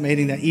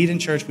estimating that Eden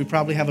Church, we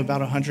probably have about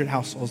 100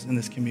 households in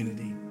this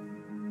community.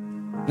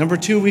 Number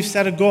two, we've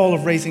set a goal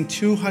of raising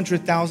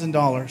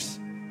 $200,000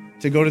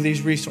 to go to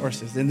these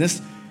resources. And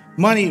this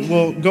money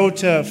will go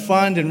to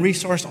fund and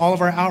resource all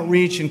of our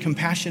outreach and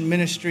compassion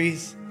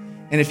ministries.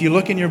 And if you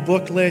look in your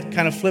booklet,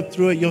 kind of flip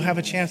through it, you'll have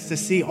a chance to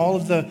see all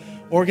of the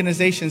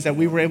organizations that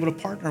we were able to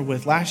partner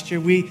with. Last year,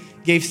 we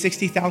gave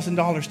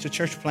 $60,000 to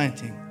church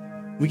planting.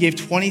 We gave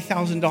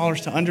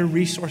 $20,000 to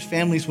under-resourced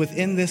families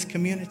within this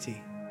community.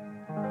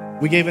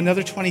 We gave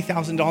another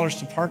 $20,000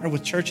 to partner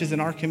with churches in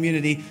our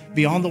community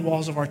beyond the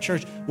walls of our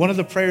church. One of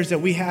the prayers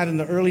that we had in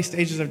the early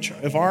stages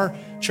of our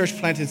church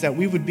plant is that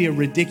we would be a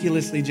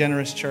ridiculously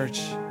generous church.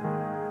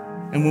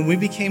 And when we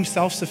became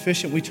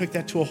self-sufficient, we took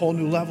that to a whole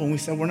new level. And we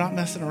said, we're not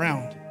messing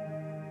around.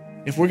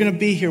 If we're going to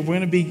be here, we're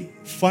going to be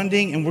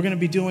funding and we're going to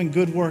be doing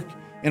good work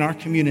in our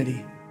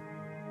community.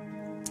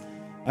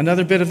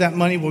 Another bit of that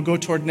money will go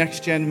toward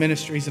next-gen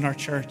ministries in our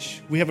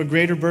church. We have a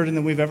greater burden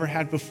than we've ever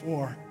had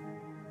before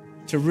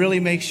to really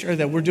make sure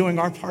that we're doing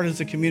our part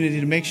as a community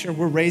to make sure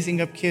we're raising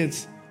up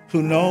kids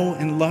who know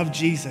and love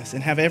Jesus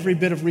and have every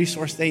bit of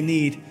resource they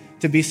need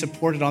to be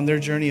supported on their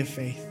journey of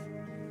faith.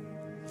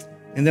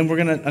 And then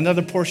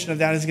another portion of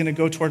that is going to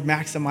go toward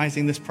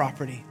maximizing this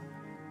property.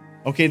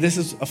 Okay, this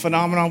is a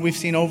phenomenon we've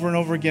seen over and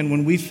over again.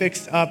 When we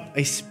fixed up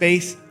a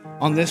space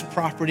on this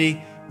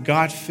property,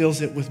 God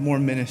fills it with more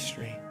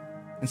ministry.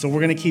 And so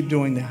we're going to keep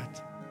doing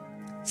that.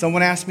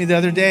 Someone asked me the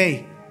other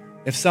day,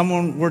 if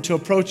someone were to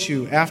approach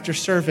you after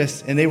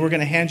service and they were going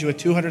to hand you a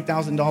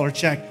 $200,000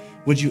 check,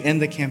 would you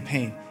end the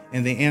campaign?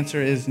 And the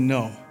answer is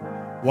no.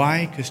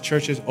 Why? Because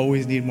churches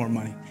always need more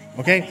money,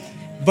 okay?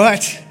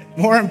 But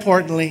more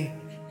importantly,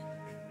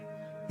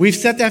 we've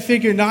set that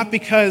figure not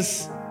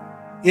because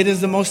it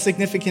is the most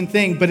significant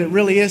thing, but it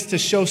really is to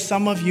show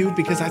some of you,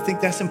 because I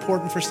think that's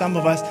important for some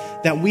of us,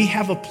 that we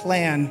have a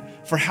plan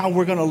for how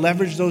we're going to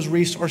leverage those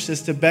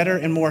resources to better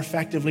and more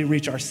effectively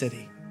reach our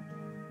city.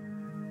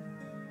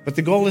 But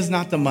the goal is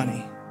not the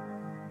money.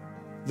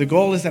 The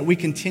goal is that we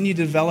continue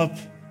to develop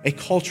a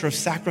culture of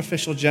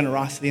sacrificial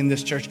generosity in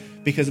this church,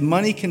 because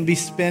money can be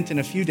spent in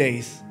a few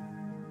days.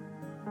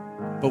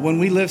 But when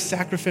we live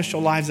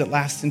sacrificial lives, it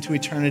lasts into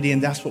eternity,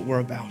 and that's what we're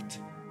about.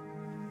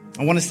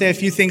 I want to say a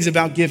few things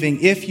about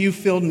giving. If you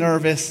feel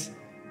nervous,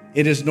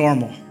 it is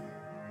normal.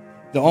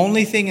 The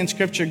only thing in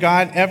Scripture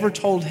God ever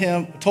told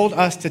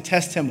us to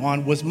test him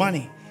on was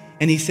money.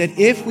 And he said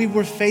if we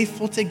were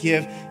faithful to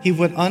give, he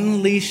would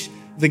unleash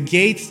the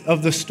gates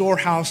of the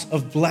storehouse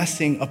of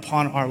blessing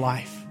upon our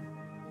life.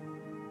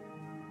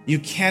 You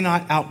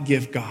cannot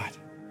outgive God.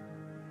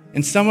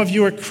 And some of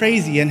you are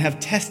crazy and have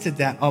tested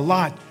that a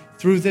lot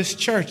through this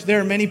church.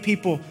 There are many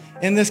people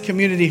in this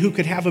community who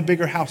could have a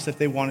bigger house if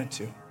they wanted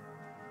to.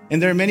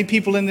 And there are many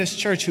people in this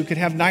church who could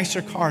have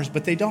nicer cars,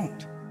 but they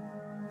don't.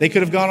 They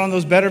could have gone on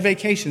those better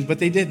vacations, but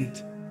they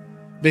didn't,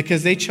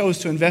 because they chose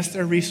to invest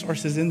their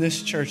resources in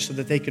this church so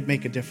that they could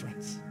make a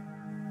difference.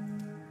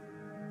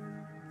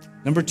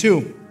 Number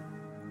 2,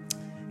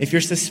 if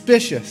you're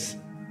suspicious,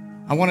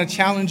 I want to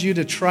challenge you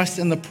to trust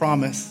in the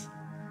promise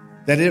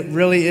that it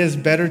really is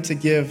better to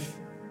give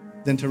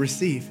than to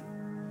receive.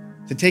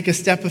 To take a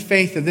step of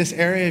faith in this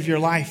area of your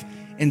life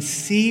and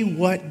see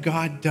what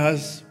God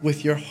does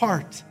with your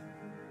heart.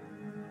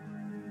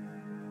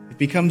 It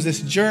becomes this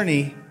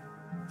journey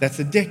that's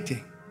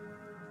addicting.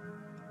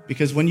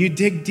 Because when you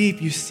dig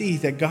deep, you see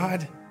that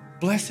God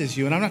blesses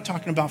you. And I'm not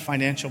talking about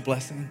financial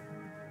blessing,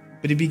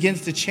 but he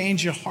begins to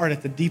change your heart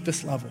at the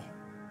deepest level.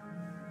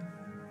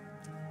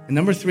 And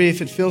number 3,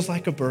 if it feels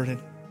like a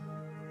burden,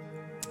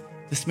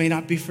 this may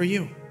not be for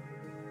you.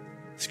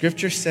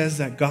 Scripture says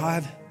that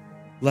God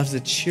loves a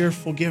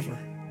cheerful giver.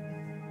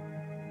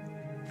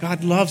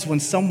 God loves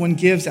when someone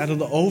gives out of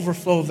the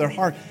overflow of their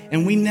heart.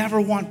 And we never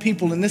want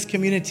people in this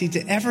community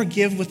to ever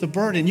give with a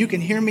burden. You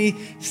can hear me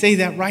say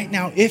that right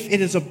now. If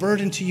it is a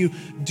burden to you,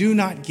 do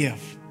not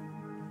give.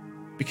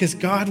 Because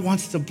God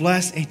wants to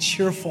bless a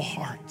cheerful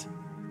heart.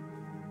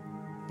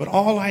 But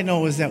all I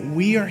know is that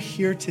we are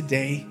here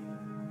today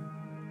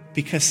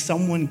because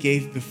someone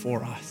gave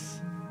before us.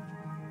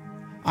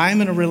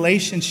 I'm in a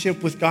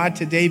relationship with God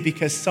today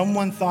because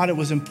someone thought it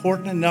was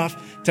important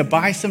enough to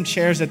buy some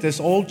chairs at this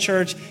old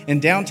church in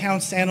downtown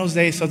San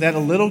Jose so that a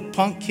little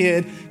punk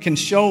kid can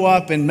show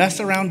up and mess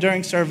around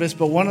during service,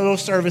 but one of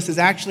those services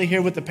actually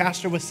hear what the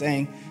pastor was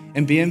saying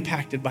and be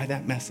impacted by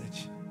that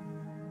message.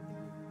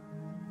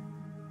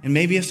 And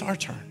maybe it's our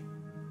turn.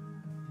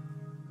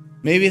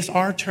 Maybe it's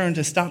our turn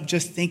to stop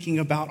just thinking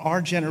about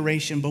our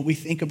generation, but we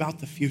think about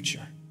the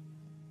future.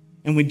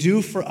 And we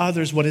do for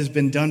others what has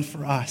been done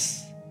for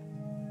us.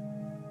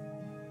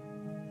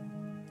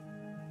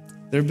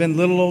 There have been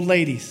little old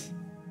ladies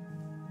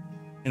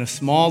in a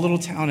small little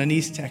town in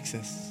East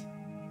Texas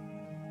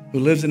who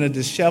lives in a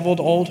disheveled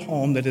old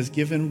home that has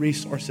given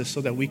resources so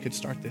that we could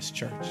start this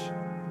church.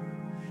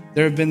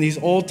 There have been these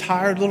old,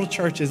 tired little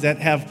churches that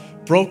have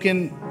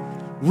broken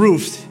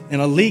roofs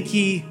and a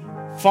leaky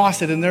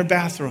faucet in their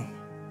bathroom.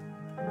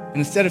 And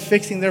instead of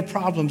fixing their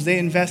problems, they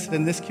invested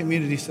in this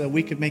community so that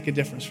we could make a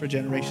difference for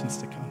generations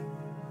to come.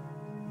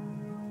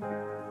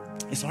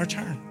 It's our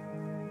turn.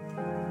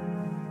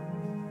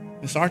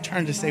 It's our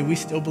turn to say we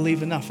still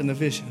believe enough in the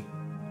vision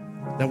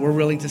that we're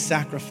willing to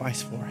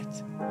sacrifice for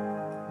it.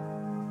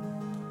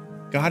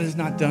 God is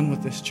not done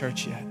with this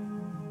church yet.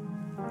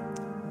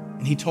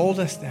 And he told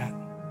us that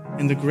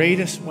in the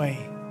greatest way,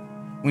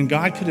 when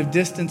God could have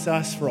distanced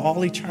us for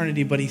all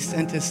eternity, but he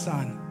sent his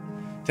son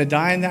to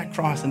die on that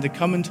cross and to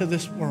come into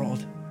this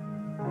world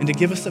and to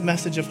give us a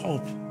message of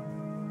hope,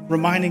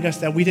 reminding us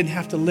that we didn't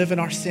have to live in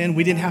our sin.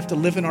 We didn't have to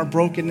live in our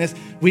brokenness.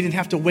 We didn't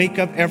have to wake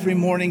up every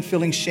morning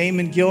feeling shame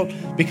and guilt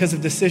because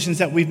of decisions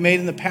that we've made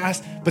in the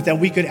past, but that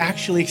we could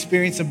actually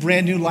experience a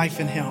brand new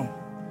life in him.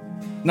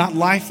 Not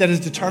life that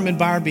is determined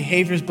by our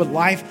behaviors, but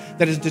life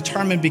that is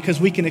determined because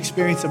we can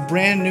experience a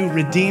brand new,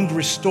 redeemed,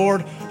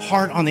 restored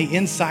heart on the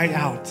inside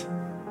out.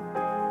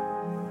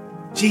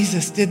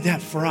 Jesus did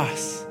that for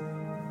us.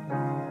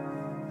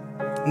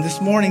 And this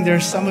morning, there are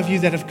some of you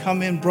that have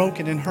come in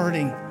broken and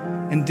hurting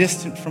and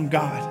distant from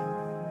God.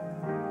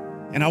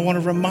 And I want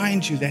to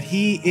remind you that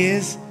he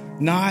is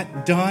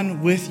not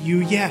done with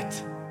you yet.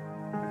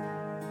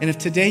 And if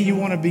today you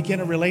want to begin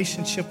a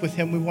relationship with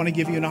him, we want to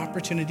give you an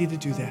opportunity to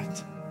do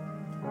that.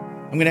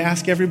 I'm going to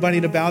ask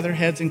everybody to bow their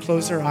heads and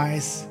close their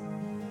eyes.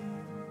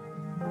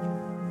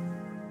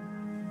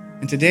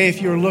 And today,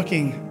 if you're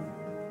looking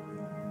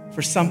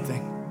for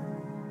something,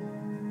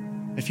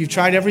 if you've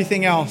tried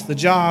everything else, the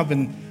job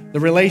and the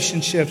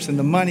relationships and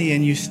the money,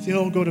 and you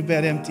still go to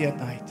bed empty at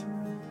night,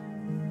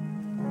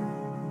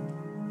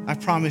 I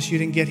promise you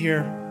didn't get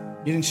here,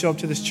 you didn't show up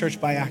to this church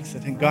by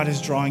accident. God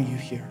is drawing you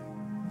here.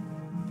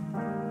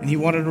 And he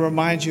wanted to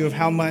remind you of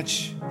how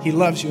much he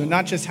loves you, and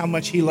not just how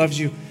much he loves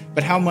you,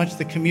 but how much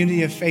the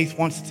community of faith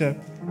wants to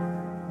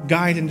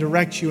guide and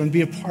direct you and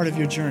be a part of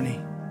your journey.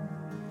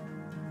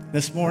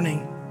 This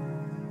morning,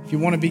 if you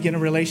want to begin a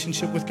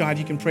relationship with God,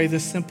 you can pray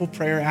this simple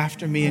prayer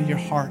after me in your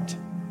heart.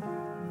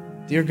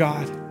 Dear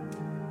God,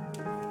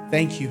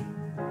 thank you.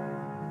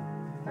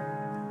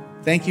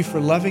 Thank you for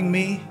loving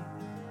me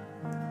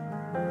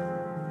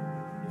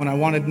when I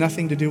wanted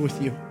nothing to do with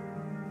you.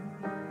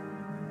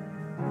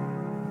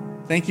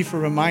 Thank you for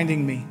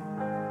reminding me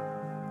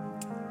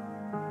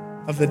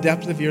of the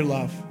depth of your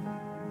love.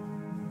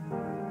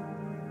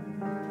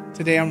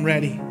 Today I'm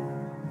ready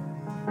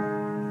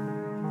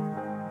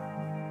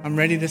I'm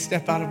ready to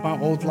step out of my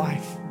old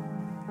life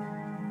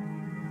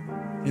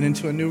and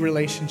into a new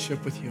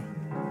relationship with you.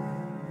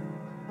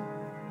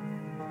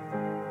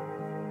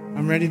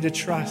 I'm ready to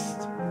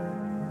trust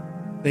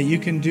that you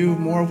can do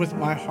more with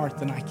my heart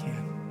than I can.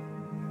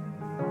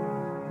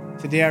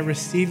 Today I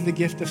receive the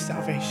gift of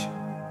salvation.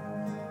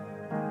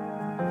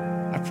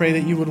 I pray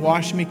that you would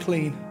wash me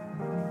clean.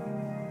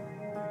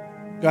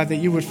 God, that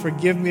you would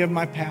forgive me of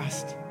my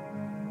past,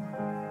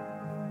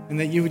 and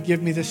that you would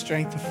give me the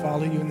strength to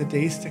follow you in the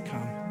days to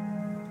come.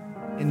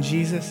 In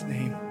Jesus'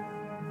 name,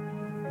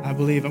 I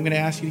believe. I'm going to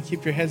ask you to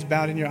keep your heads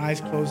bowed and your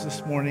eyes closed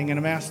this morning. And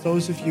I'm going to ask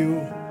those of you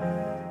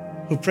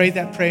who prayed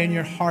that prayer in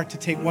your heart to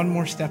take one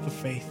more step of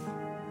faith.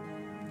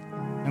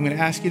 I'm going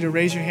to ask you to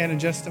raise your hand in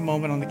just a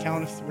moment on the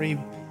count of 3.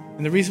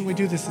 And the reason we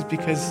do this is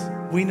because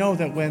we know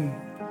that when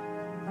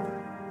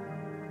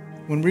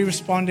we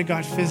respond to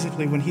God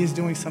physically, when he is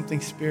doing something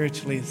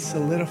spiritually, it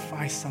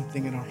solidifies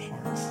something in our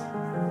hearts.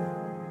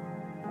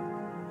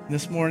 And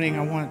this morning,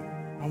 I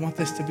want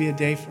this to be a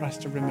day for us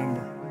to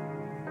remember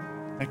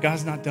that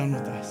God's not done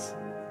with us.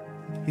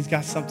 He's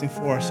got something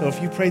for us. So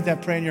if you prayed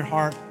that prayer in your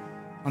heart,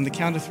 on the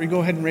count of 3,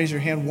 go ahead and raise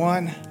your hand.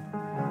 1,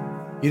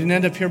 you didn't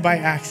end up here by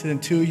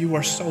accident. 2, you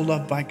are so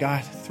loved by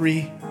God.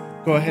 3,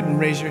 go ahead and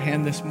raise your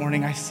hand this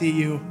morning. I see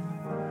you.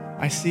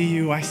 I see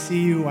you. I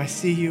see you. I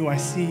see you. I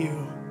see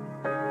you.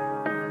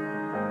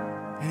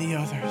 Any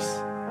others?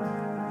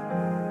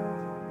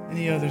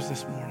 Any others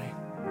this morning?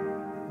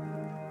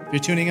 If you're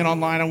tuning in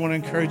online, I want to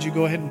encourage you,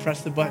 go ahead and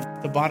press the button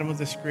at the bottom of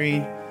the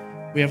screen.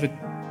 We have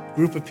a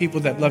group of people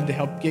that love to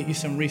help get you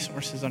some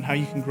resources on how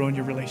you can grow in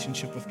your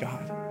relationship with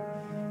God.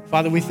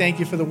 Father, we thank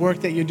you for the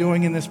work that you're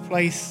doing in this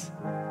place.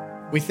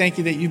 We thank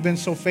you that you've been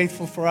so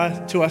faithful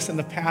to us in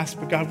the past,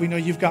 but God, we know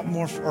you've got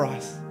more for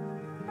us.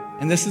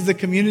 And this is the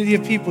community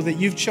of people that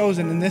you've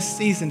chosen in this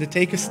season to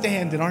take a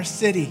stand in our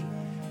city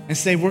and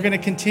say, we're going to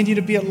continue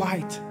to be a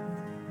light.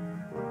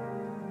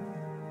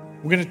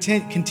 We're going to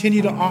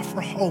continue to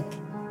offer hope.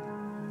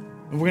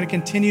 And we're going to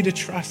continue to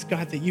trust,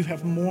 God, that you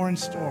have more in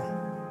store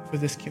for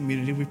this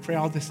community. We pray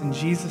all this in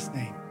Jesus'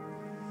 name.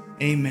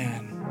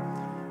 Amen.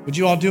 Would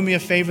you all do me a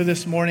favor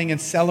this morning and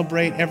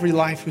celebrate every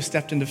life who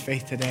stepped into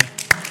faith today?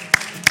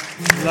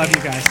 Love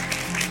you guys.